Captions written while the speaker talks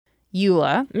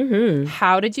Eula,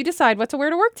 how did you decide what to wear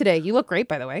to work today? You look great,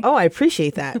 by the way. Oh, I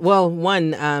appreciate that. Well,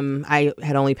 one, I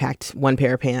had only packed one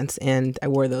pair of pants, and I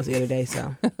wore those the other day,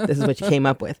 so this is what you came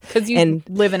up with. Because you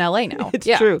live in LA now. It's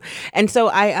true. And so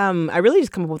I really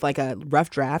just come up with like a rough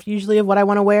draft usually of what I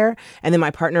want to wear, and then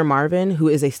my partner Marvin, who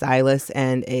is a stylist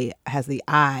and has the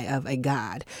eye of a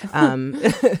god,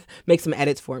 makes some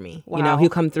edits for me. Wow. You know, he'll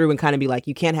come through and kind of be like,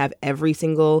 you can't have every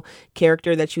single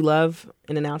character that you love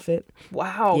in an outfit.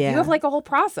 Wow. Yeah. You have like a whole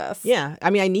process. Yeah. I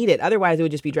mean, I need it. Otherwise, it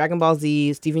would just be Dragon Ball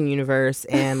Z, Steven Universe,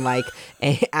 and like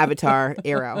a Avatar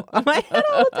Arrow on my head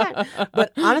all the time.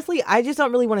 But honestly, I just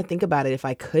don't really want to think about it if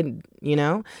I could, you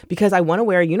know, because I want to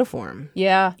wear a uniform.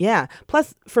 Yeah. Yeah.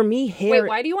 Plus, for me, hair. Wait,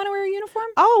 why do you want to wear a uniform?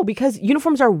 Oh, because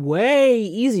uniforms are way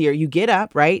easier. You get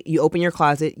up, right? You open your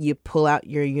closet, you pull out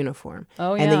your uniform.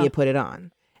 Oh, yeah. And then you put it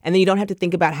on. And then you don't have to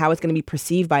think about how it's going to be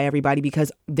perceived by everybody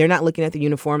because they're not looking at the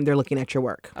uniform. They're looking at your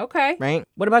work. Okay. Right?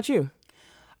 What about you?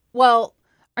 Well,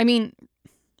 I mean,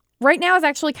 right now is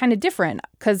actually kind of different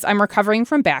because I'm recovering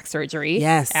from back surgery.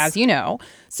 Yes. As you know.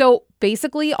 So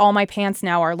basically, all my pants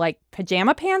now are like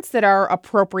pajama pants that are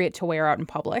appropriate to wear out in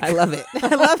public. I love it.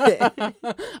 I love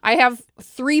it. I have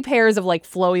 3 pairs of like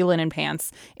flowy linen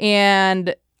pants,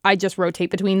 and I just rotate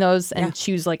between those and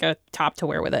choose like a top to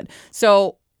wear with it.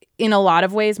 So in a lot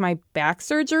of ways, my back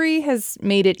surgery has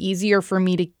made it easier for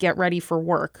me to get ready for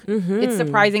work. It's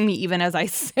surprising me even as I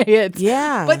say it.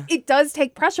 Yeah. But it does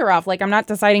take pressure off. Like, I'm not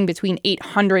deciding between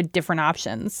 800 different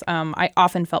options. I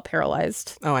often felt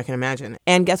paralyzed. Oh, I can imagine.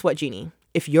 And guess what, Jeannie?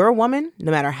 If you're a woman, no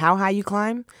matter how high you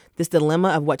climb, this dilemma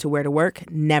of what to wear to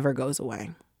work never goes away.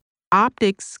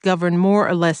 Optics govern more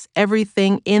or less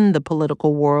everything in the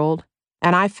political world,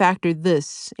 and I factored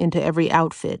this into every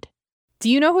outfit. Do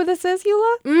you know who this is,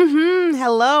 Eula?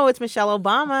 Hello, it's Michelle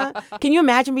Obama. Can you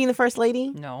imagine being the first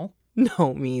lady? No.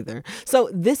 No, me either.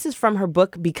 So this is from her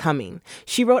book, Becoming.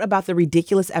 She wrote about the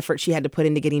ridiculous effort she had to put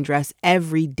into getting dressed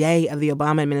every day of the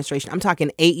Obama administration. I'm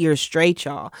talking 8 years straight,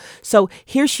 y'all. So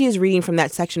here she is reading from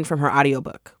that section from her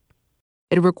audiobook.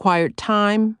 It required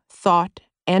time, thought,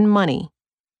 and money.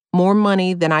 More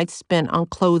money than I'd spent on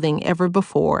clothing ever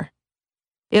before.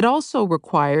 It also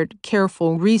required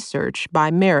careful research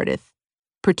by Meredith,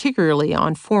 particularly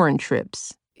on foreign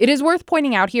trips. It is worth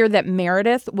pointing out here that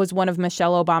Meredith was one of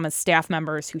Michelle Obama's staff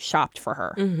members who shopped for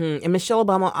her. And Michelle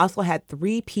Obama also had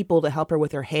 3 people to help her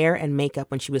with her hair and makeup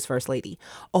when she was first lady.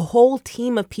 A whole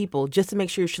team of people just to make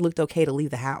sure she looked okay to leave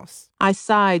the house. I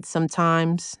sighed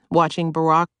sometimes, watching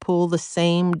Barack pull the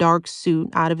same dark suit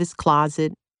out of his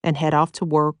closet and head off to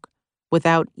work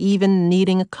without even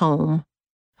needing a comb.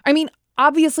 I mean,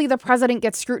 obviously the president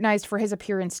gets scrutinized for his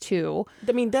appearance too.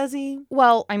 I mean, does he?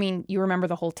 Well, I mean, you remember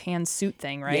the whole tan suit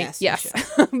thing, right? Yes.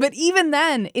 But even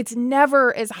then, it's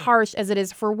never as harsh as it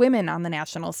is for women on the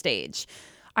national stage.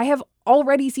 I have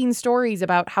already seen stories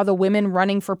about how the women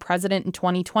running for president in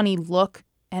 2020 look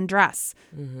and dress.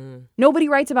 Nobody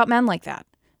writes about men like that.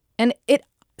 And it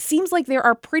seems like there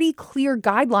are pretty clear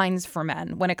guidelines for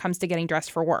men when it comes to getting dressed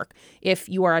for work. If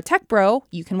you are a tech bro,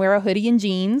 you can wear a hoodie and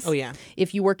jeans. Oh, yeah.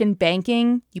 If you work in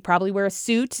banking, you probably wear a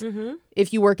suit.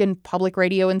 If you work in public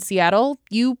radio in Seattle,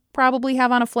 you probably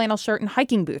have on a flannel shirt and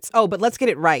hiking boots. Oh, but let's get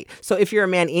it right. So if you're a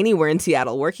man anywhere in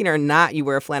Seattle, working or not, you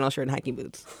wear a flannel shirt and hiking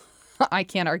boots. I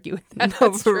can't argue with that. No,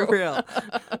 That's for true. real.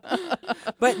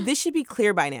 But this should be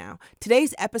clear by now.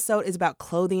 Today's episode is about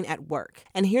clothing at work.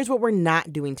 And here's what we're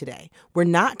not doing today. We're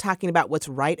not talking about what's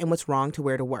right and what's wrong to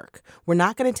wear to work. We're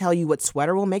not going to tell you what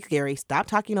sweater will make Gary stop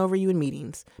talking over you in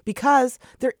meetings. Because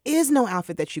there is no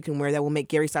outfit that you can wear that will make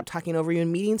Gary stop talking over you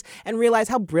in meetings and realize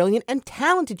how brilliant and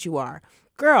talented you are.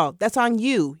 Girl, that's on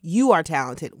you. You are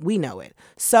talented. We know it.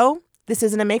 So this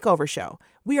isn't a makeover show.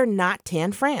 We are not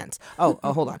Tan France. Oh,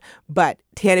 hold on. But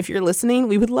Tan, if you're listening,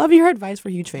 we would love your advice for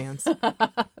huge fans.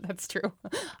 That's true.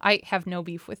 I have no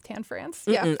beef with Tan France.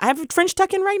 I have a French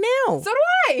tuck-in right now. So do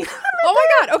I. Oh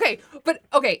my God. Okay. But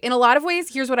okay, in a lot of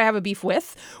ways, here's what I have a beef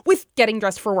with getting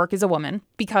dressed for work as a woman,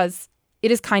 because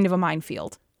it is kind of a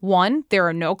minefield. 1, there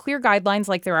are no clear guidelines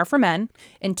like there are for men.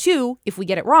 And 2, if we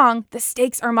get it wrong, the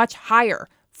stakes are much higher.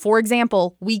 For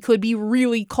example, we could be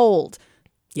really cold.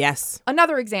 Yes.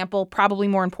 Another example, probably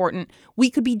more important, we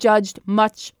could be judged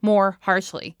much more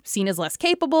harshly, seen as less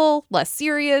capable, less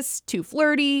serious, too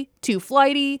flirty, too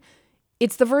flighty.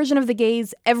 It's the version of the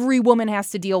gaze every woman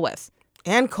has to deal with.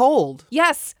 And cold.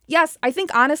 Yes. I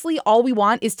think honestly, all we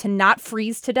want is to not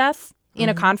freeze to death in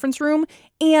a conference room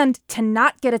and to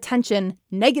not get attention,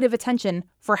 negative attention,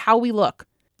 for how we look.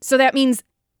 So that means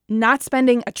not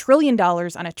spending $1 trillion on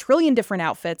 1 trillion different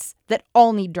outfits that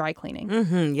all need dry cleaning.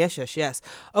 Yes.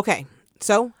 Okay,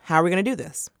 so how are we going to do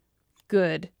this?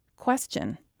 Good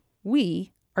question.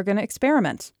 We are going to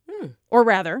experiment. Or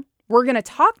rather, we're going to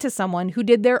talk to someone who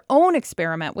did their own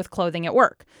experiment with clothing at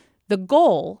work. The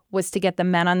goal was to get the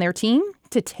men on their team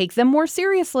to take them more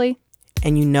seriously.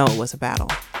 And you know it was a battle.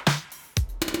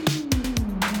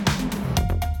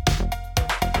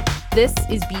 This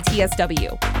is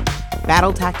BTSW.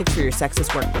 Battle Tactics for Your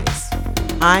Sexist Workplace.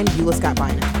 I'm Beulah Scott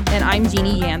Bynum. And I'm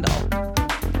Jeannie Yandel.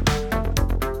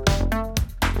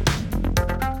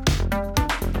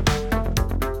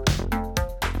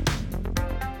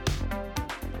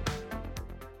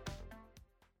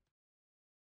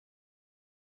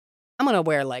 I'm going to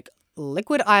wear like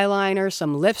liquid eyeliner,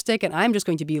 some lipstick, and I'm just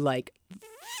going to be like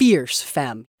fierce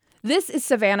femme. This is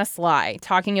Savannah Sly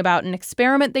talking about an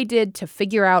experiment they did to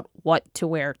figure out what to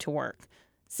wear to work.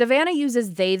 Savannah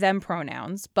uses they, them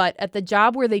pronouns, but at the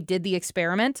job where they did the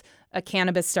experiment, a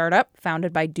cannabis startup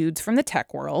founded by dudes from the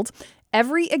tech world,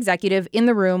 every executive in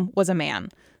the room was a man.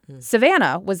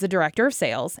 Savannah was the director of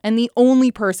sales and the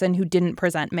only person who didn't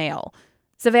present male.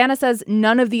 Savannah says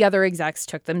none of the other execs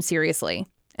took them seriously.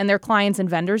 And their clients and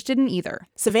vendors didn't either.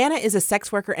 Savannah is a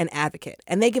sex worker and advocate,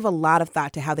 and they give a lot of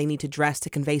thought to how they need to dress to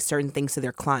convey certain things to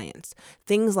their clients.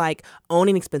 Things like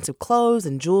owning expensive clothes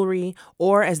and jewelry,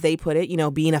 or as they put it,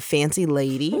 being a fancy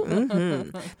lady.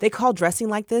 They call dressing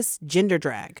like this gender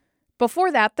drag.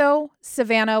 Before that, though,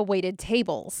 Savannah waited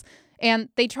tables. And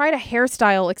they tried a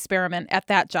hairstyle experiment at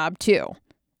that job, too.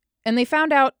 And they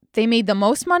found out they made the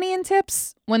most money in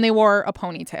tips when they wore a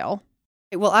ponytail.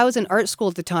 Well, I was in art school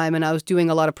at the time, and I was doing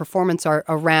a lot of performance art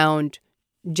around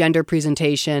gender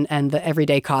presentation and the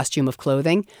everyday costume of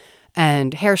clothing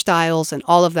and hairstyles and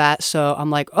all of that. So I'm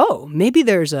like, oh, maybe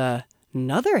there's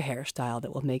another hairstyle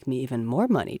that will make me even more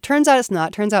money. Turns out it's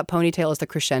not. Turns out ponytail is the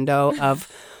crescendo of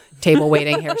table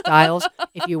waiting hairstyles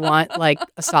if you want like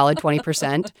a solid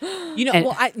 20%.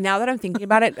 Now that I'm thinking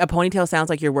about it, a ponytail sounds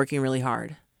like you're working really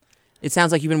hard. It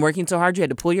sounds like you've been working so hard you had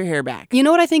to pull your hair back. You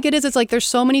know what I think it is? It's like there's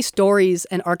so many stories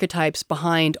and archetypes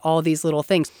behind all these little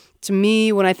things. To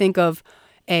me, when I think of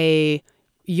a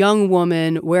young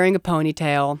woman wearing a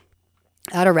ponytail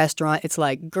at a restaurant, it's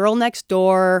like girl next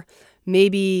door,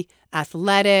 maybe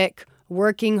athletic,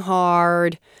 working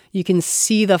hard. You can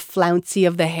see the flouncy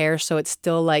of the hair, so it's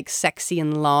still like sexy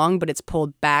and long, but it's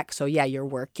pulled back. So yeah, you're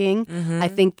working. I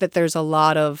think that there's a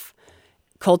lot of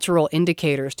cultural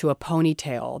indicators to a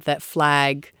ponytail that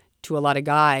flag to a lot of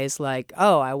guys like,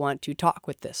 oh, I want to talk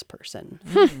with this person.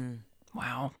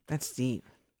 Wow. That's deep.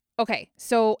 Okay,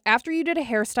 so after you did a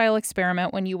hairstyle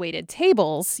experiment when you waited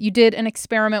tables, you did an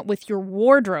experiment with your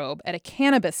wardrobe at a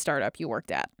cannabis startup you worked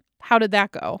at. How did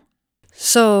that go?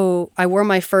 So I wore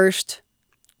my first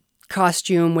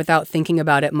costume without thinking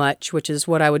about it much, which is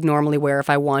what I would normally wear if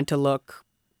I want to look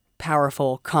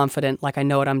powerful, confident, like I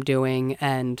know what I'm doing,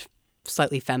 and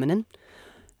slightly feminine.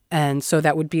 And so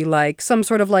that would be like some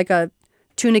sort of like a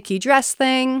tunicky dress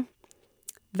thing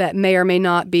that may or may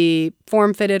not be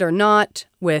form-fitted or not,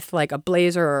 with like a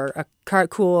blazer or a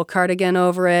cool cardigan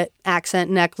over it, accent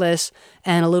necklace,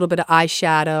 and a little bit of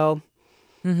eyeshadow,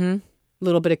 a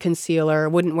little bit of concealer.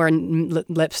 Wouldn't wear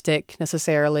lipstick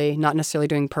necessarily, not necessarily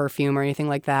doing perfume or anything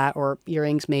like that, or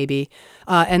earrings maybe.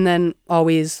 And then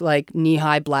always like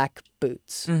knee-high black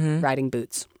boots, riding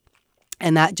boots.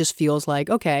 And that just feels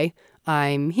like, okay,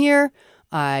 I'm here.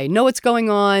 I know what's going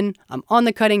on. I'm on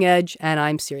the cutting edge, and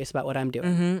I'm serious about what I'm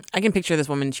doing. I can picture this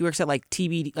woman. She works at like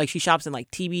TBD, like she shops in like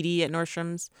TBD at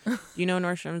Nordstrom's. You know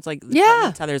Nordstrom's? Like,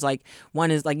 yeah. How there's like, one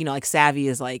is like, like Savvy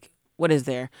is like, what is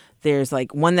there? There's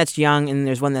like one that's young, and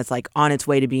there's one that's like on its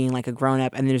way to being like a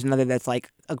grown-up, and there's another that's like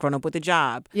a grown-up with a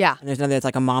job. Yeah. And there's another that's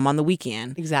like a mom on the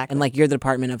weekend. Exactly. And like you're the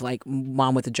department of like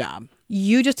mom with a job.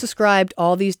 You just described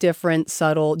all these different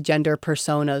subtle gender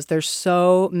personas. There's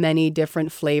so many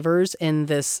different flavors in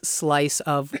this slice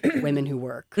of women who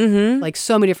work. Like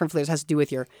so many different flavors. It has to do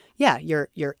with your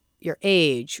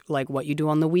age, like what you do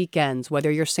on the weekends, whether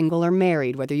you're single or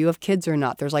married, whether you have kids or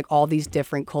not. There's like all these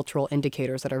different cultural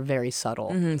indicators that are very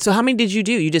subtle. So how many did you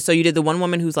do? You did the one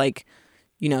woman who's like,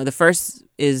 the first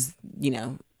is,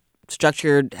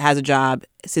 structured, has a job,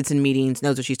 sits in meetings,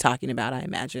 knows what she's talking about, I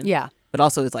imagine. Yeah. But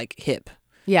also is like hip.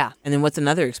 Yeah. And then what's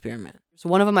another experiment? So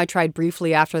one of them I tried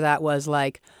briefly after that was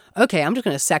like, okay, I'm just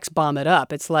going to sex bomb it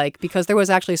up. It's like, because there was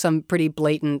actually some pretty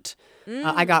blatant,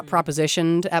 I got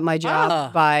propositioned at my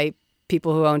job by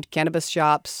people who owned cannabis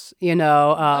shops,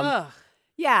 Yeah,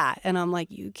 Yeah. And I'm like,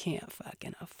 you can't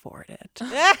fucking afford it.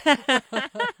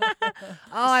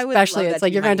 I would Especially, love it's that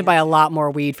like be you're my going to have to buy answer. a lot more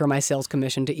weed for my sales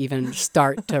commission to even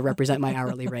start to represent my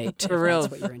hourly rate. For real.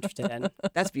 That's what you're interested in.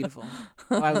 That's beautiful.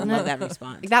 Oh, I would love that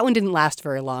response. Like, that one didn't last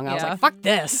very long. I was Yeah. like, fuck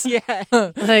this. Yeah.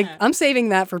 Like, I'm saving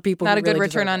that for people Not who a good really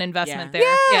return deserve on it. investment Yeah.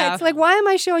 there. Yeah, it's like, why am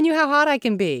I showing you how hot I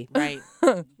can be? Right.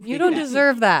 You don't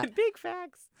deserve that. Big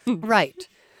facts. Right.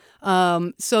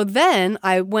 So then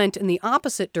I went in the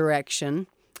opposite direction,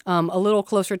 a little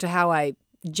closer to how I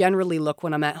generally look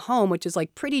when I'm at home, which is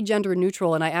like pretty gender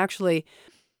neutral. And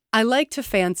I like to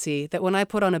fancy that when I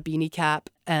put on a beanie cap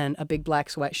and a big black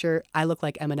sweatshirt, I look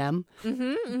like Eminem.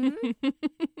 Mm-hmm, mm-hmm.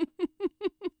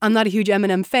 I'm not a huge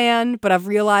Eminem fan, but I've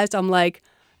realized I'm like,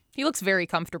 He looks very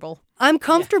comfortable. I'm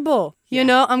comfortable. You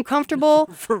know, I'm comfortable.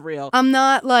 For real. I'm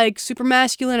not like super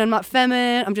masculine. I'm not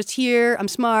feminine. I'm just here. I'm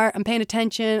smart. I'm paying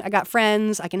attention. I got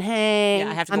friends. I can hang. Yeah,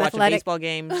 I have to I'm go watch athletic. a baseball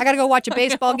game. I got to go watch a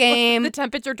baseball game. The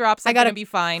temperature drops. I I'm gotta gonna be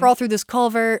fine. crawl through this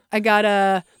culvert. I got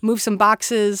to move some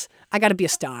boxes. I got to be a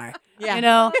star. Yeah. You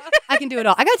know, I can do it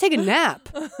all. I got to take a nap.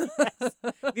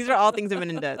 These are all things a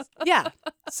woman does. Yeah.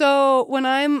 So when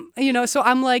I'm, so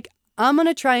I'm like, I'm going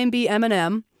to try and be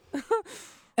Eminem.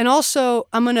 And also,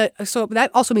 so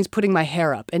that also means putting my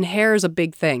hair up. And hair is a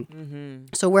big thing. Mm-hmm.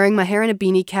 So wearing my hair in a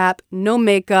beanie cap, no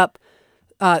makeup,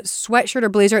 sweatshirt or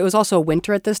blazer. It was also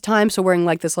winter at this time. So wearing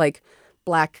like this like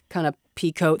black kind of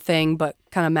pea coat thing, but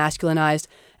kind of masculinized.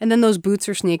 And then those boots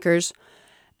or sneakers.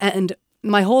 And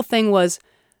my whole thing was,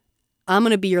 I'm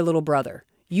going to be your little brother.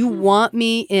 You want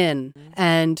me in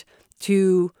and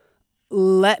to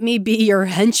let me be your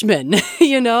henchman,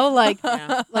 like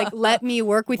let me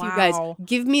work with you guys. Wow.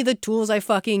 Give me the tools I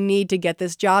fucking need to get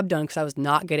this job done because I was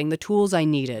not getting the tools I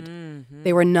needed. Mm-hmm.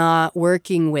 They were not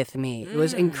working with me. It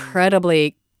was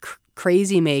incredibly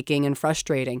crazy making and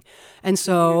frustrating. And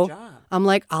so job. I'm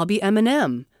like, I'll be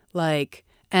Eminem.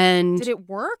 And Did it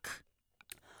work?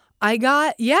 I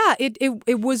got,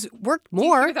 it worked Do you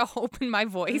more. hear the hope in my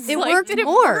voice? It Like, worked did it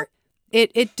more. work?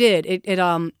 It did.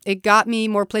 It got me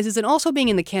more places. And also being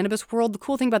in the cannabis world, the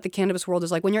cool thing about the cannabis world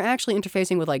is like when you're actually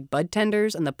interfacing with like bud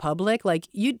tenders and the public, like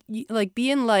you like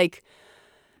being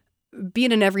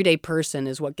an everyday person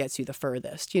is what gets you the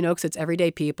furthest, because it's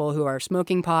everyday people who are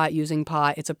smoking pot, using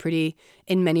pot. It's a pretty,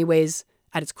 in many ways,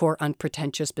 at its core,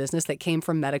 unpretentious business that came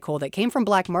from medical, that came from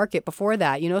black market before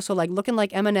that, So like looking like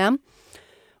Eminem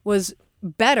was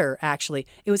better, actually.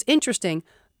 It was interesting.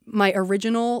 My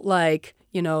original,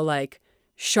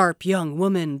 sharp young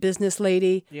woman, business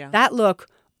lady, that look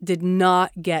did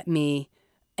not get me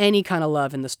any kind of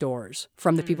love in the stores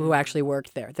from the people who actually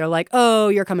worked there. They're like, oh,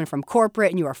 you're coming from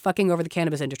corporate and you are fucking over the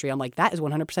cannabis industry. I'm like, that is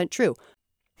 100% true.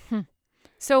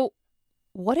 So,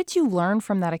 what did you learn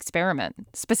from that experiment,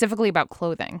 specifically about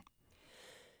clothing?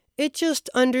 It just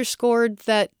underscored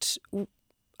that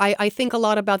I think a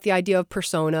lot about the idea of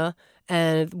persona,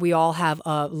 and we all have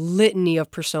a litany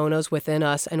of personas within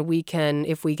us, and we can,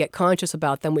 if we get conscious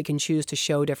about them, we can choose to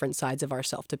show different sides of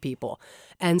ourselves to people.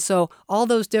 And so all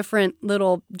those different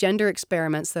little gender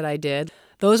experiments that I did,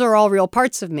 those are all real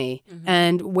parts of me. Mm-hmm.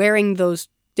 And wearing those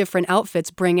different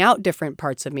outfits bring out different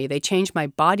parts of me. They change my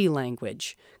body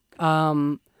language.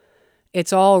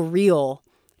 It's all real.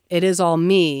 It is all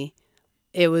me.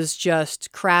 It was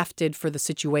just crafted for the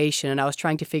situation, and I was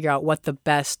trying to figure out what the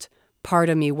best part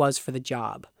of me was for the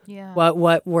job. Yeah.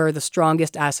 What were the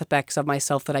strongest aspects of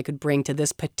myself that I could bring to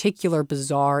this particular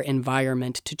bizarre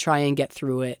environment to try and get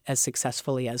through it as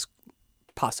successfully as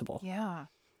possible. Yeah.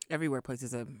 Every workplace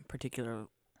is a particular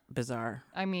bizarre.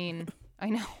 I mean, I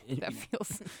know that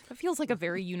feels like a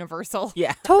very universal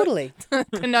Yeah. Totally.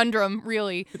 conundrum,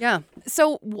 really. Yeah.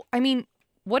 So, I mean,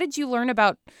 what did you learn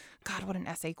about, God, what an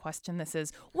essay question this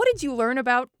is. What did you learn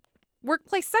about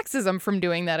workplace sexism from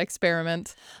doing that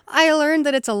experiment? I learned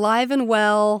that it's alive and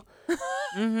well.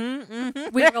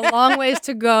 We have a long ways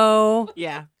to go.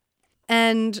 Yeah.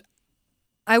 And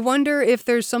I wonder if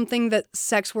there's something that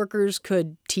sex workers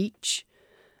could teach.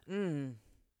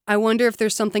 I wonder if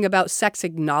there's something about sex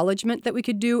acknowledgement that we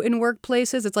could do in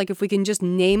workplaces. It's like if we can just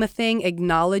name a thing,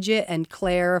 acknowledge it, and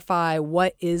clarify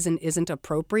what is and isn't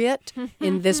appropriate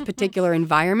in this particular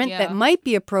environment that might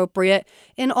be appropriate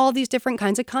in all these different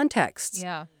kinds of contexts.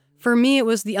 Yeah. For me, it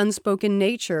was the unspoken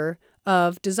nature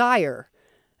of desire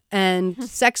and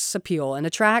sex appeal and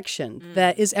attraction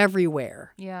that is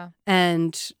everywhere. Yeah.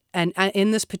 And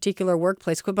in this particular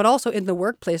workplace, but also in the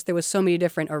workplace, there was so many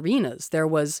different arenas. There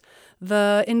was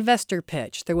the investor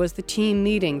pitch. There was the team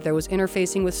meeting. There was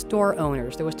interfacing with store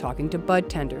owners. There was talking to bud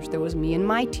tenders. There was me and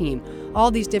my team.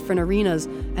 All these different arenas.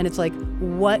 And it's like,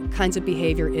 what kinds of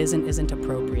behavior is and isn't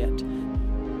appropriate?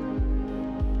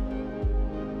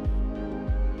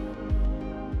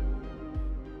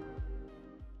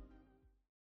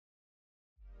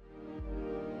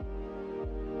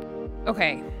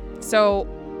 Okay, so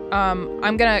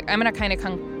I'm gonna kind of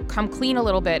come clean a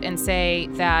little bit and say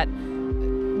that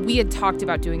we had talked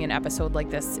about doing an episode like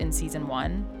this in season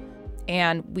 1,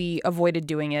 and we avoided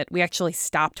doing it. We actually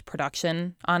stopped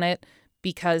production on it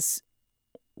because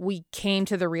we came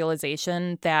to the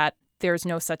realization that there's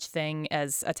no such thing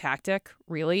as a tactic,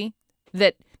 really.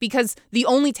 That because the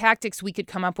only tactics we could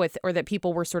come up with, or that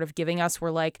people were sort of giving us, were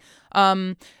like,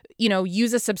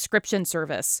 use a subscription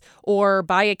service or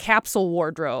buy a capsule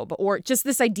wardrobe, or just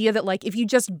this idea that like if you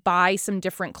just buy some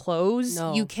different clothes,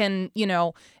 you can,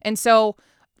 and so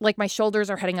like my shoulders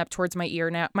are heading up towards my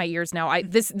ears now.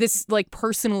 This like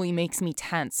personally makes me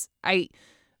tense.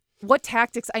 What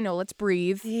tactics? I know, let's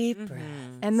breathe. Deep breath.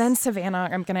 And then Savannah,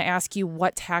 I'm going to ask you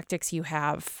what tactics you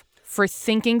have for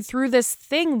thinking through this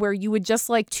thing where you would just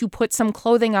like to put some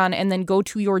clothing on and then go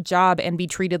to your job and be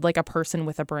treated like a person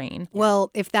with a brain. Well,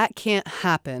 if that can't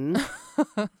happen,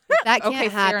 Okay,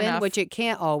 fair enough. which it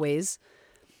can't always.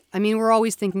 I mean, we're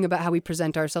always thinking about how we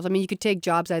present ourselves. I mean, you could take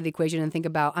jobs out of the equation and think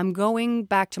about, I'm going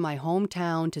back to my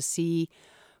hometown to see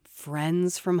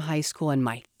friends from high school and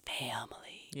my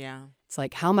family. Yeah. It's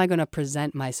like, how am I going to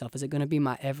present myself? Is it going to be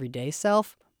my everyday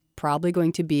self? Probably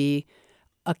going to be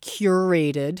a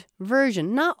curated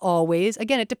version. Not always.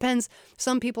 Again, it depends.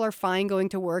 Some people are fine going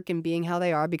to work and being how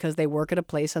they are because they work at a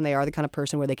place and they are the kind of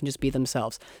person where they can just be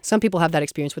themselves. Some people have that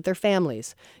experience with their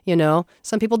families,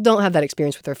 Some people don't have that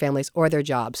experience with their families or their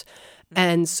jobs.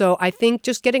 And so I think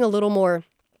just getting a little more,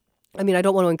 I mean, I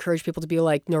don't want to encourage people to be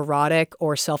like neurotic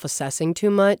or self-assessing too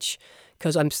much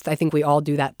because I think we all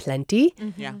do that plenty.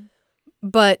 Yeah.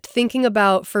 But thinking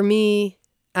about, for me,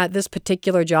 at this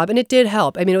particular job, and it did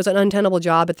help. I mean, it was an untenable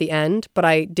job at the end, but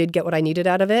I did get what I needed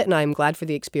out of it, and I'm glad for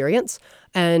the experience.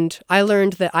 And I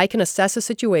learned that I can assess a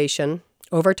situation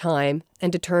over time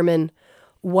and determine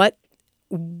what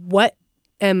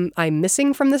am I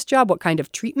missing from this job, what kind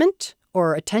of treatment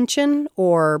or attention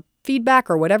or feedback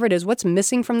or whatever it is, what's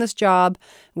missing from this job,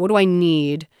 what do I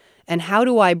need, and how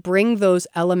do I bring those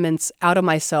elements out of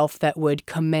myself that would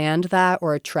command that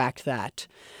or attract that?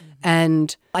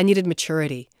 And I needed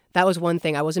maturity. That was one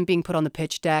thing. I wasn't being put on the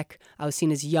pitch deck. I was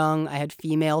seen as young. I had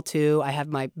female too. I have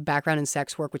my background in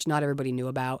sex work, which not everybody knew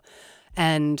about.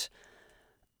 And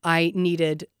I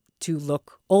needed to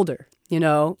look older,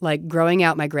 like growing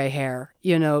out my gray hair,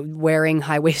 wearing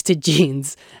high-waisted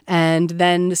jeans, and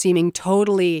then seeming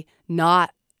totally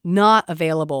not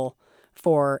available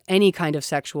for any kind of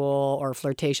sexual or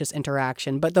flirtatious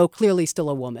interaction, but though clearly still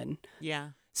a woman. Yeah.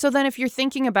 So then if you're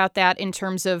thinking about that in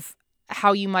terms of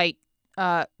how you might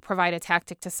provide a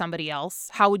tactic to somebody else,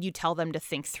 how would you tell them to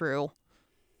think through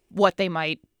what they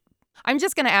might... I'm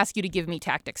just going to ask you to give me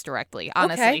tactics directly,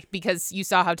 honestly, because you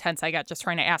saw how tense I got just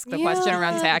trying to ask the question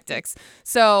around tactics.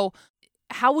 So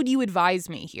how would you advise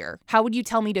me here? How would you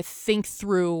tell me to think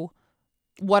through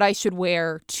what I should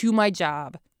wear to my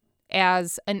job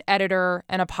as an editor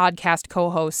and a podcast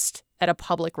co-host at a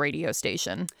public radio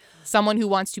station? Someone who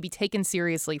wants to be taken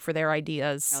seriously for their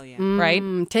ideas, Hell yeah.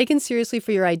 right? Taken seriously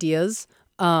for your ideas.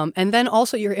 And then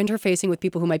also you're interfacing with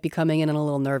people who might be coming in and a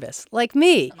little nervous, like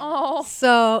me. Oh.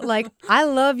 So, I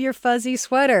love your fuzzy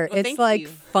sweater. Well, it's thank you.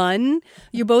 fun.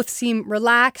 You both seem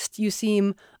relaxed. You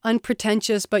seem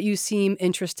unpretentious, but you seem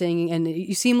interesting. And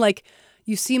you seem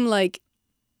like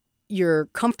you're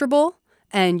comfortable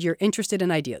and you're interested in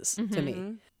ideas to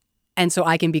me. And so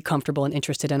I can be comfortable and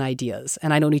interested in ideas.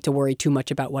 And I don't need to worry too much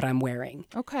about what I'm wearing.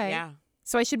 Okay. Yeah.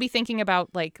 So I should be thinking about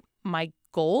my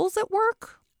goals at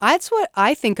work? That's what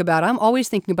I think about. I'm always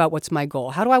thinking about what's my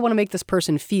goal. How do I want to make this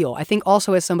person feel? I think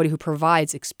also as somebody who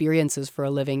provides experiences for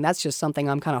a living, that's just something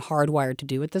I'm kind of hardwired to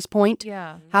do at this point.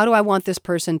 Yeah. How do I want this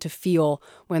person to feel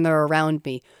when they're around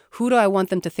me? Who do I want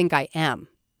them to think I am?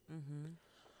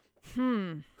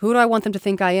 Who do I want them to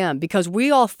think I am? Because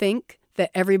we all think that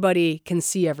everybody can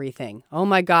see everything. Oh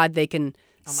my God, they can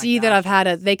see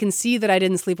that they can see that I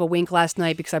didn't sleep a wink last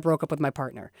night because I broke up with my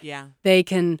partner. Yeah. They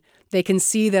can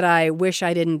see that I wish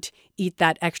I didn't eat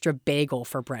that extra bagel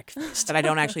for breakfast. That I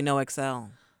don't actually know Excel.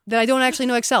 That I don't actually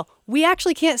know Excel. We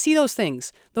actually can't see those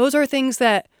things. Those are things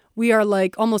that we are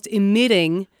almost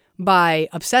emitting by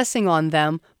obsessing on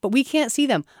them, but we can't see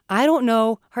them. I don't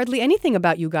know hardly anything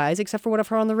about you guys except for what I've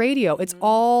heard on the radio. It's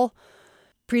all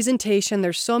presentation.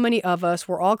 There's so many of us.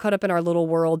 We're all caught up in our little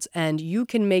worlds, and you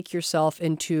can make yourself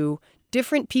into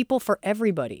different people for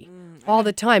everybody all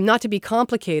the time. Not to be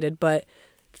complicated, but...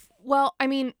 Well, I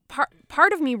mean,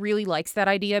 part of me really likes that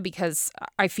idea because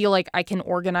I feel like I can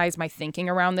organize my thinking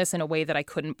around this in a way that I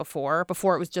couldn't before.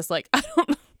 Before it was just like,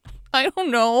 I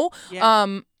don't know.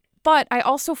 Yeah. But I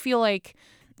also feel like,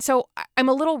 so I'm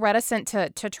a little reticent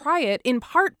to try it, in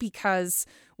part because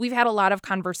we've had a lot of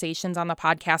conversations on the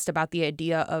podcast about the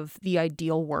idea of the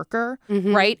ideal worker,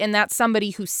 Mm-hmm. right? And that's somebody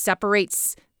who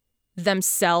separates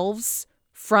themselves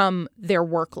from their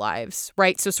work lives,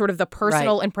 right? So sort of the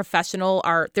personal and professional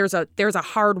there's a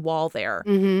hard wall there.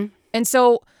 Mm-hmm. And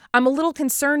so I'm a little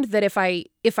concerned that if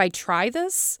I try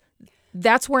this,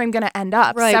 that's where I'm going to end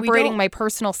up, Right, we separating don't- my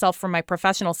personal self from my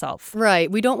professional self. Right.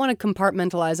 We don't want to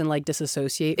compartmentalize and like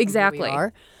disassociate from Exactly. who we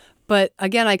are. But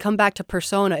again, I come back to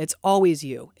persona. It's always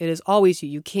you. It is always you.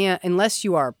 You can't, unless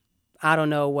you are, I don't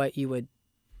know what you would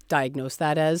diagnose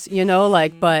that as,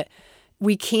 but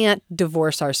we can't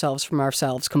divorce ourselves from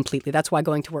ourselves completely. That's why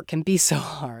going to work can be so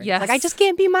hard. Yes. Like, I just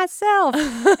can't be myself.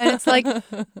 And it's like,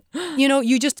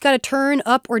 you just got to turn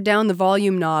up or down the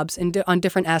volume knobs on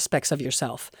different aspects of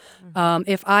yourself.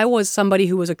 If I was somebody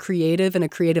who was a creative in a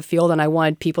creative field and I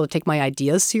wanted people to take my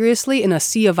ideas seriously in a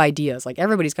sea of ideas, like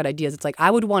everybody's got ideas, it's like I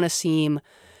would want to seem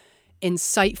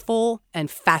insightful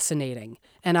and fascinating.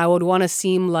 And I would want to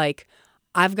seem like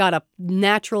I've got a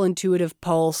natural intuitive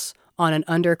pulse on an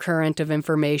undercurrent of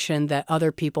information that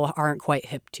other people aren't quite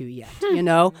hip to yet,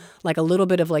 like a little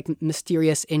bit of like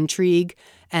mysterious intrigue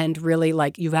and really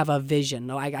like you have a vision.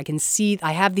 I can see,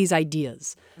 I have these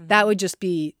ideas. That would just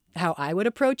be how I would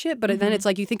approach it. But then it's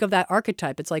like you think of that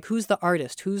archetype. It's like, who's the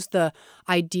artist? Who's the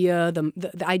idea,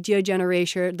 the idea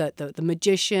generator, the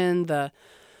magician, the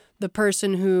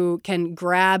person who can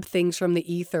grab things from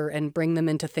the ether and bring them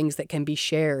into things that can be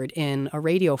shared in a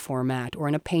radio format or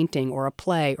in a painting or a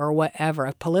play or whatever,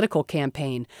 a political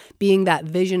campaign. Being that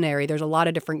visionary, there's a lot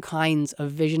of different kinds of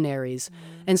visionaries.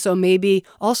 And so maybe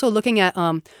also looking at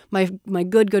my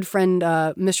good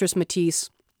friend, Mistress Matisse,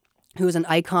 who is an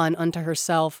icon unto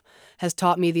herself, has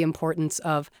taught me the importance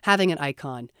of having an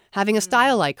icon, having a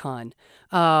style icon.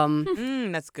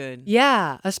 That's good.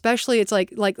 Yeah, especially it's like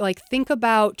think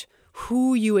about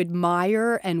who you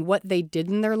admire and what they did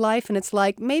in their life, and it's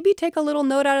like maybe take a little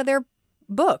note out of their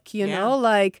book,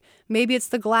 like maybe it's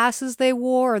the glasses they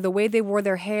wore or the way they wore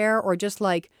their hair or just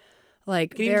like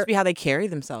It can even just be how they carry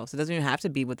themselves. It doesn't even have to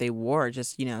be what they wore,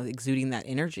 just, exuding that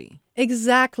energy.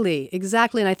 Exactly.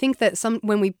 And I think that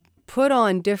when we put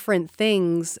on different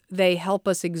things, they help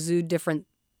us exude different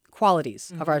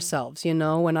qualities of ourselves.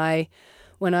 When I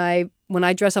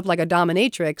dress up like a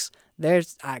dominatrix,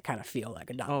 I kind of feel like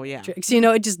a dominatrix. Oh, yeah.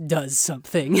 It just does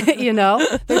something,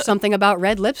 There's something about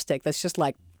red lipstick that's just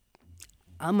like,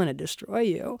 I'm going to destroy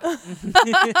you.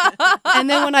 And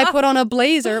then when I put on a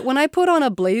blazer,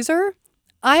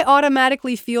 I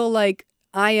automatically feel like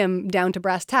I am down to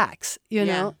brass tacks,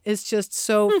 Yeah. It's just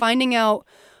so finding out,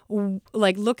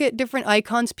 like, look at different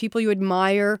icons, people you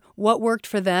admire, what worked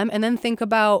for them, and then think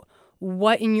about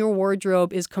what in your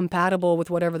wardrobe is compatible with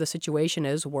whatever the situation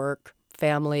is, work,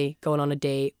 family, going on a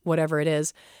date, whatever it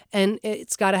is. And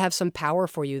it's got to have some power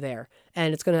for you there.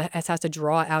 And it has to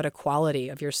draw out a quality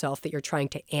of yourself that you're trying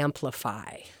to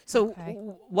amplify. So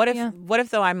what if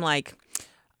though I'm like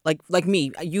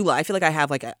me, I feel like I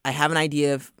have I have an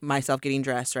idea of myself getting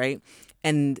dressed, right?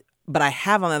 But I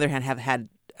have, on the other hand, have had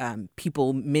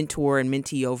people mentor and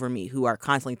mentee over me who are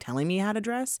constantly telling me how to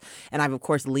dress. And I've, of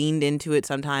course, leaned into it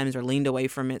sometimes or leaned away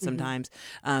from it sometimes.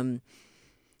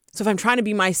 So if I'm trying to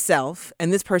be myself,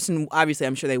 and this person, obviously,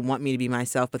 I'm sure they want me to be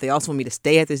myself, but they also want me to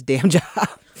stay at this damn job.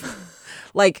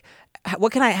 How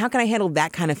can I handle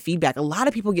that kind of feedback? A lot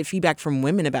of people get feedback from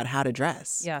women about how to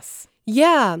dress. Yes.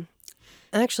 Yeah.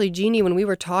 Actually, Jeannie, when we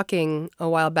were talking a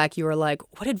while back, you were like,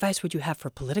 what advice would you have for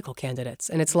political candidates?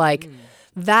 And it's like,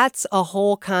 that's a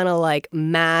whole kind of like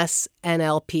mass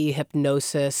NLP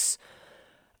hypnosis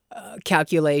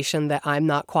calculation that I'm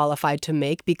not qualified to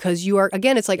make, because you are,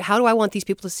 again, it's like, how do I want these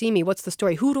people to see me? What's the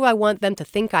story? Who do I want them to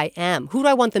think I am? Who do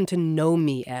I want them to know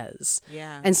me as?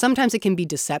 Yeah. And sometimes it can be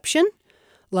deception,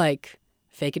 like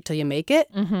fake it till you make it,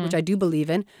 which I do believe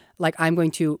in. Like, I'm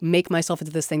going to make myself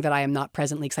into this thing that I am not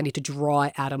presently because I need to draw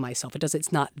it out of myself.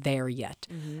 It's not there yet.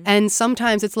 And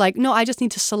sometimes it's like, no, I just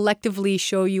need to selectively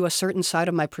show you a certain side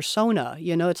of my persona.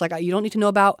 It's like, you don't need to know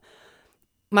about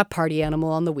my party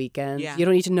animal on the weekends. Yeah. You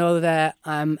don't need to know that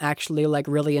I'm actually like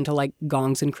really into like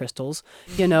gongs and crystals,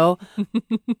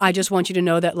 I just want you to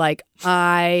know that like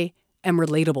I am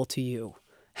relatable to you.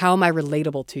 How am I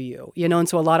relatable to you? And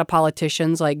so a lot of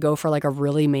politicians like go for like a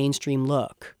really mainstream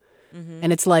look.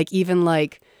 And it's like, even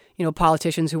like,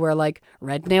 politicians who wear like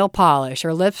red nail polish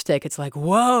or lipstick, it's like,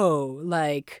 whoa,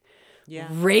 like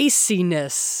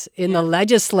raciness in the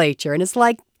legislature. And it's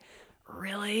like,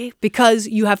 really? Because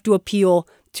you have to appeal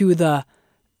to the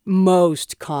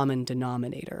most common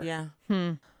denominator.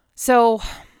 Yeah. So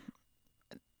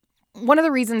one of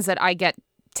the reasons that I get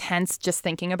tense just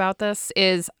thinking about this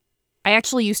is I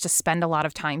actually used to spend a lot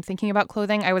of time thinking about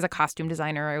clothing. I was a costume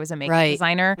designer. I was a makeup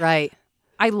designer. Right.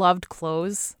 I loved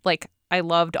clothes. Like, I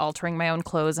loved altering my own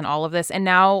clothes and all of this. And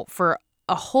now for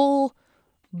a whole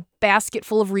basket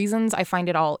full of reasons, I find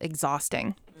it all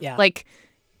exhausting. Yeah. Like,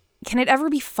 can it ever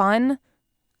be fun?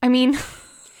 I mean,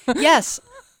 Yes.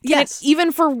 Yes.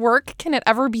 even for work, can it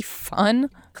ever be fun?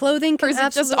 Clothing Or can is it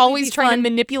absolutely just always be trying to fun.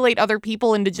 manipulate other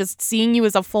people into just seeing you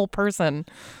as a full person?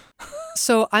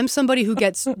 So I'm somebody who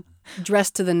gets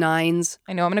dressed to the nines.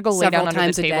 I know, I'm going to go lay Several down under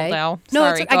times the a table day. now. No,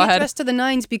 Sorry, I go get ahead. dressed to the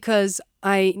nines because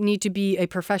I need to be a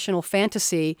professional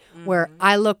fantasy where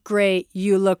I look great,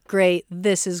 you look great,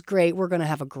 this is great, we're going to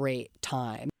have a great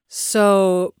time.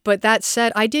 So, but that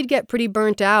said, I did get pretty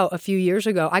burnt out a few years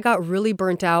ago. I got really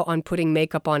burnt out on putting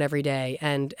makeup on every day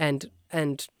and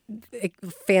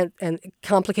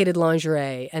complicated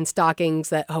lingerie and stockings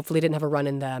that hopefully didn't have a run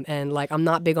in them. And like, I'm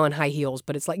not big on high heels,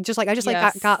 but it's like,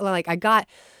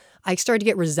 I started to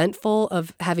get resentful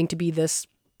of having to be this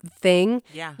thing,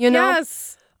 Yeah. you know?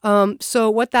 Yes. So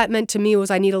what that meant to me was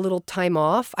I need a little time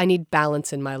off. I need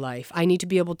balance in my life. I need to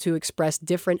be able to express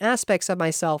different aspects of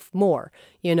myself more,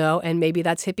 you know, and maybe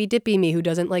that's hippy dippy me who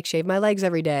doesn't like shave my legs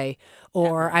every day.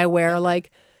 Or I wear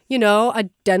like, you know, a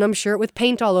denim shirt with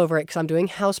paint all over it because I'm doing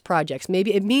house projects.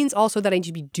 Maybe it means also that I need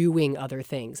to be doing other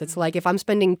things. It's like if I'm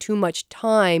spending too much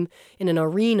time in an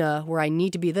arena where I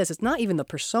need to be this, it's not even the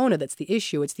persona that's the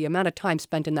issue. It's the amount of time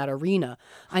spent in that arena.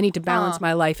 I need to balance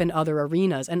my life in other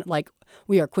arenas. And like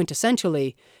we are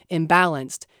quintessentially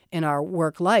imbalanced in our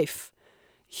work life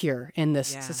here in this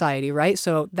society, right?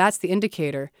 So that's the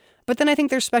indicator. But then I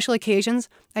think there's special occasions.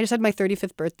 I just had my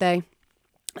 35th birthday.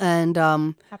 And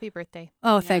Happy birthday.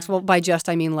 oh, thanks. Well, by just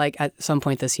I mean like at some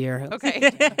point this year.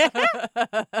 Okay.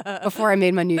 Before I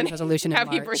made my New Year's resolution in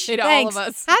Happy March. birthday to Thanks. all of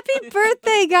us. Happy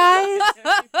birthday, guys!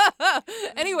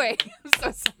 Anyway, I'm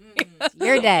so sorry.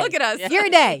 Your day. Look at us. Your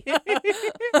day.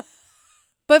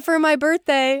 But for my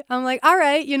birthday, I'm like, all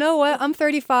right, you know what? I'm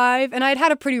 35, and I'd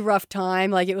had a pretty rough time.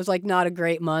 Like it was like not a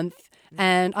great month,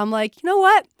 and I'm like, you know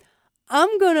what?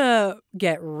 I'm gonna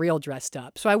get real dressed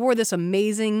up. So I wore this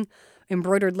amazing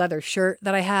embroidered leather shirt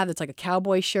that I have that's like a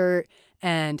cowboy shirt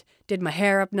and did my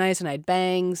hair up nice and I had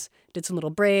bangs, did some little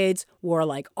braids, wore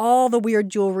like all the weird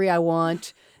jewelry I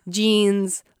want,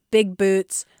 jeans, big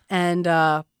boots, and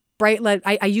bright light.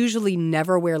 I usually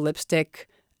never wear lipstick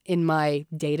in my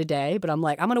day-to-day, but I'm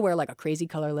like, I'm going to wear like a crazy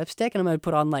color lipstick and I'm going to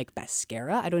put on like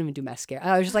mascara. I don't even do mascara.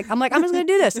 I was just like, I'm just going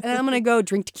to do this and I'm going to go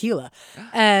drink tequila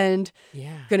and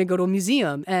going to go to a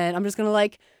museum and I'm just going to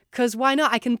like, because why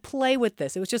not? I can play with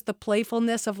this. It was just the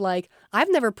playfulness of like,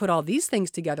 I've never put all these things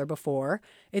together before.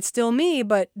 It's still me,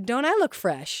 but don't I look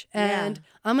fresh? And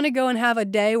I'm going to go and have a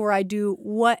day where I do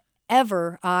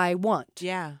whatever I want.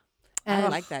 Yeah. And I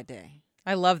like that day.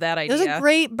 I love that it idea. was a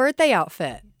great birthday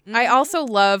outfit. I also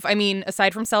love, I mean,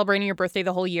 aside from celebrating your birthday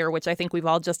the whole year, which I think we've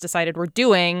all just decided we're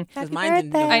doing. Because mine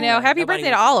didn't. birthday. I know. Happy Nobody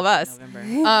birthday to else all of did us.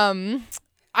 in November.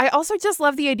 I also just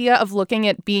love the idea of looking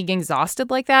at being exhausted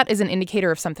like that as an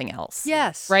indicator of something else.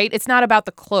 Yes. Right? It's not about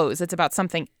the clothes. It's about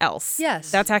something else.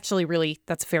 Yes. That's actually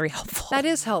that's very helpful. That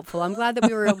is helpful. I'm glad that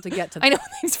we were able to get to that. I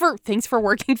know. Thanks for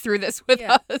working through this with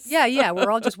us. Yeah.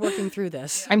 We're all just working through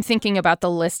this. I'm thinking about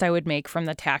the list I would make from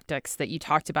the tactics that you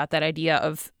talked about, that idea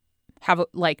of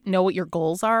know what your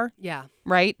goals are, Yeah.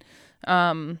 right?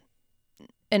 And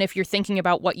if you're thinking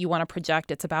about what you want to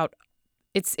project, it's about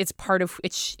it's part of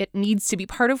it needs to be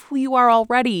part of who you are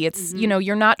already. It's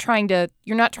you're not trying to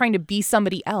be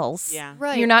somebody else. Yeah.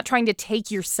 Right. You're not trying to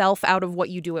take yourself out of what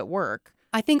you do at work.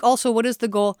 I think also, what is the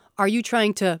goal? Are you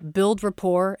trying to build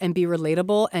rapport and be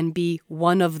relatable and be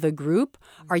one of the group?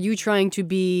 Are you trying to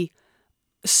be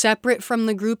separate from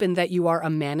the group in that you are a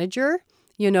manager,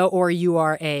 or you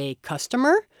are a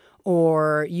customer,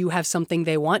 or you have something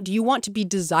they want? Do you want to be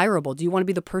desirable? Do you want to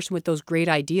be the person with those great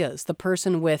ideas? The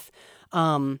person with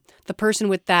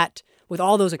with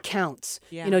all those accounts?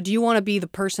 Yeah. Do you want to be the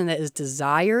person that is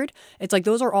desired? It's like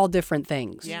those are all different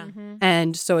things. Yeah.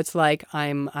 And so it's like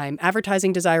I'm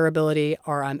advertising desirability,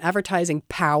 or I'm advertising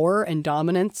power and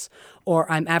dominance, or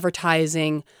I'm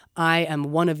advertising I am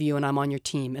one of you and I'm on your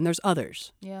team, and there's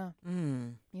others. Yeah.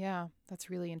 Yeah. That's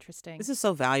really interesting. This is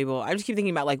so valuable. I just keep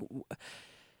thinking about like,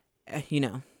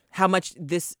 how much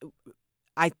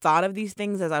I thought of these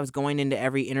things as I was going into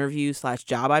every interview /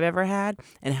 job I've ever had,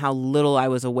 and how little I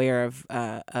was aware of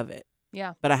it.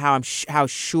 Yeah. But how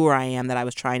sure I am that I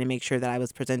was trying to make sure that I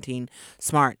was presenting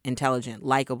smart, intelligent,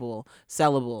 likable,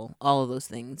 sellable, all of those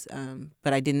things.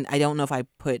 But I don't know if I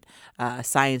put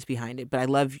science behind it. But I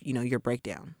love your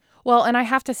breakdown. Well, and I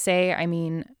have to say, I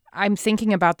mean, I'm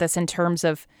thinking about this in terms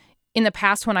of In the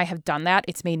past, when I have done that,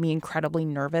 it's made me incredibly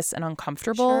nervous and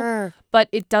uncomfortable. Sure. But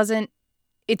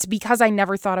it's because I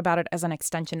never thought about it as an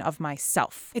extension of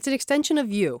myself. It's an extension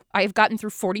of you. I have gotten through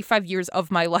 45 years of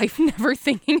my life never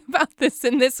thinking about this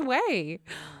in this way.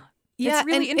 Yeah, it's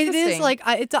really and interesting. it is like,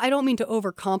 I don't mean to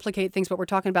overcomplicate things, but we're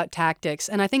talking about tactics.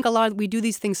 And I think we do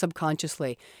these things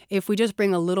subconsciously. If we just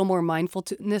bring a little more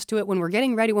mindfulness to it when we're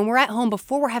getting ready, when we're at home,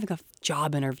 before we're having a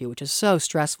job interview, which is so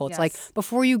stressful. It's like,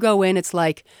 before you go in, it's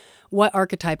like, what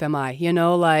archetype am I?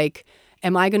 Like,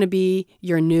 am I going to be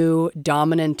your new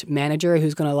dominant manager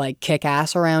who's going to like kick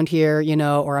ass around here,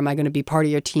 or am I going to be part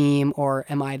of your team, or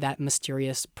am I that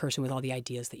mysterious person with all the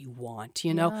ideas that you want,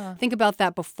 Yeah. Think about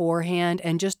that beforehand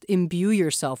and just imbue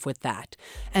yourself with that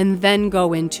and then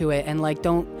go into it and like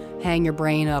don't hang your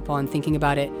brain up on thinking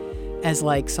about it as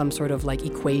like some sort of like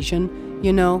equation,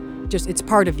 just it's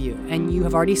part of you and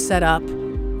you've already set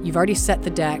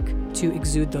the deck to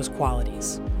exude those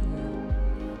qualities.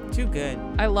 Too good.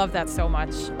 I love that so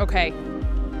much. Okay.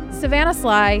 Savannah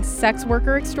Sly, sex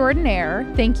worker extraordinaire,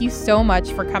 thank you so much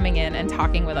for coming in and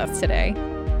talking with us today.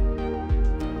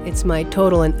 It's my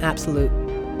total and absolute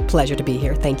pleasure to be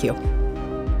here. Thank you.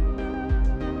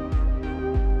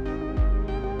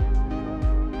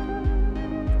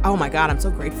 Oh my God, I'm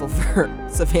so grateful for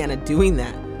Savannah doing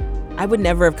that. I would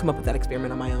never have come up with that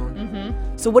experiment on my own.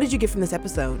 Mm-hmm. So what did you get from this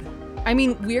episode? I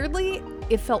mean, weirdly,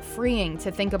 it felt freeing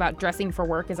to think about dressing for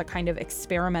work as a kind of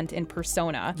experiment in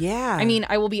persona. Yeah. I mean,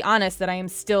 I will be honest that I am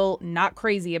still not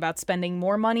crazy about spending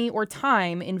more money or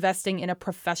time investing in a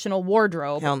professional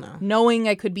wardrobe. Hell no. Knowing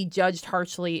I could be judged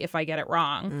harshly if I get it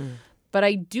wrong. But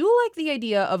I do like the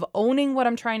idea of owning what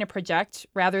I'm trying to project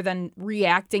rather than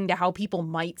reacting to how people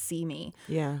might see me.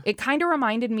 Yeah. It kind of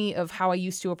reminded me of how I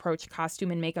used to approach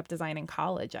costume and makeup design in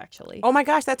college, actually. Oh my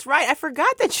gosh, that's right. I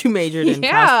forgot that you majored in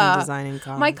costume design in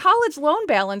college. My college loan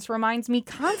balance reminds me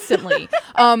constantly.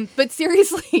 But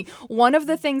seriously, one of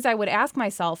the things I would ask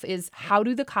myself is, how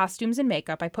do the costumes and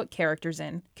makeup I put characters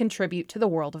in contribute to the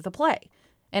world of the play?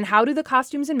 And how do the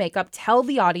costumes and makeup tell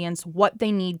the audience what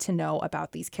they need to know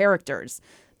about these characters?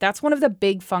 That's one of the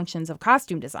big functions of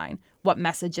costume design. What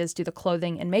messages do the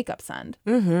clothing and makeup send?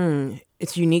 Mm-hmm.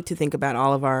 It's unique to think about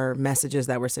all of our messages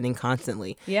that we're sending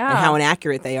constantly. Yeah. And how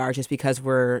inaccurate they are just because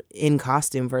we're in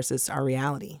costume versus our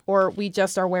reality. Or we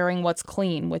just are wearing what's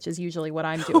clean, which is usually what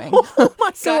I'm doing. Oh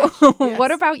my So gosh. Yes. what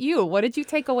about you? What did you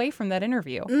take away from that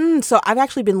interview? So I've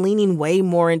actually been leaning way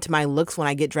more into my looks when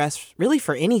I get dressed really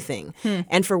for anything.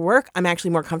 And for work, I'm actually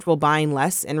more comfortable buying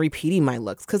less and repeating my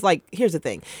looks. Because here's the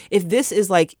thing. If this is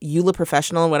like EULA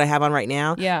Professional, what I have on right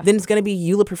now, then it's going to be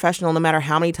EULA Professional no matter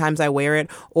how many times I wear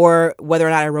it or whether or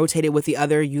not I rotate it with the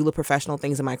other EULA Professional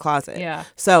things in my closet. Yeah.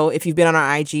 So if you've been on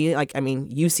our IG,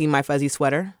 you've seen my fuzzy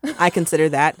sweater. I consider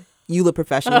that EULA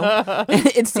Professional.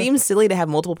 It seems silly to have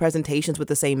multiple presentations with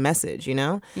the same message,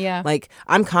 Yeah.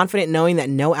 I'm confident knowing that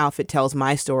no outfit tells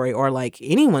my story or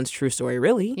anyone's true story,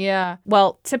 really. Yeah.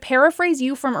 Well, to paraphrase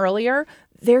you from earlier,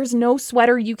 there's no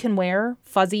sweater you can wear,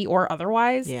 fuzzy or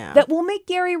otherwise, that will make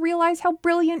Gary realize how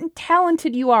brilliant and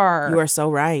talented you are. You are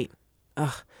so right.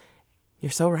 Ugh,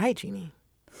 you're so right, Jeannie.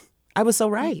 I was so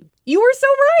right. You were so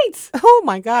right. Oh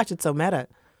my gosh, it's so meta.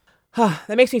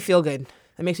 That makes me feel good.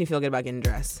 That makes me feel good about getting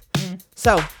dressed.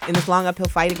 So, in this long uphill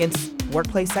fight against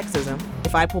workplace sexism,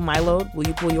 if I pull my load, will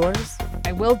you pull yours?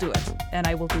 I will do it. And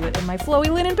I will do it in my flowy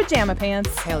linen pajama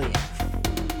pants. Hell yeah.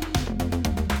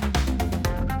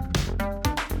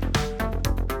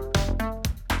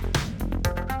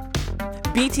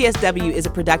 BTSW is a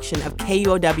production of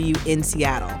KUOW in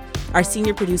Seattle. Our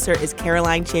senior producer is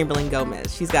Caroline Chamberlain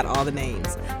Gomez. She's got all the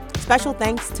names. Special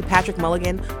thanks to Patrick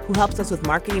Mulligan, who helps us with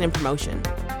marketing and promotion.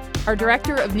 Our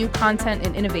Director of New Content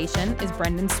and Innovation is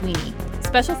Brendan Sweeney.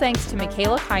 Special thanks to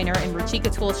Michaela Kiner and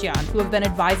Ruchika Tulshian, who have been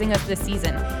advising us this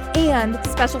season. And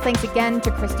special thanks again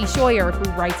to Christy Scheuer,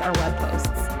 who writes our web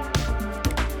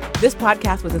posts. This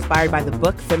podcast was inspired by the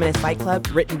book Feminist Fight Club,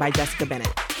 written by Jessica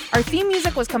Bennett. Our theme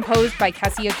music was composed by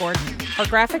Kessia Gordon. Our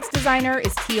graphics designer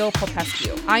is Tio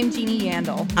Popescu. I'm Jeannie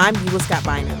Yandel. I'm Eula Scott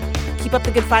Bino. Keep up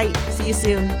the good fight. See you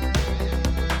soon.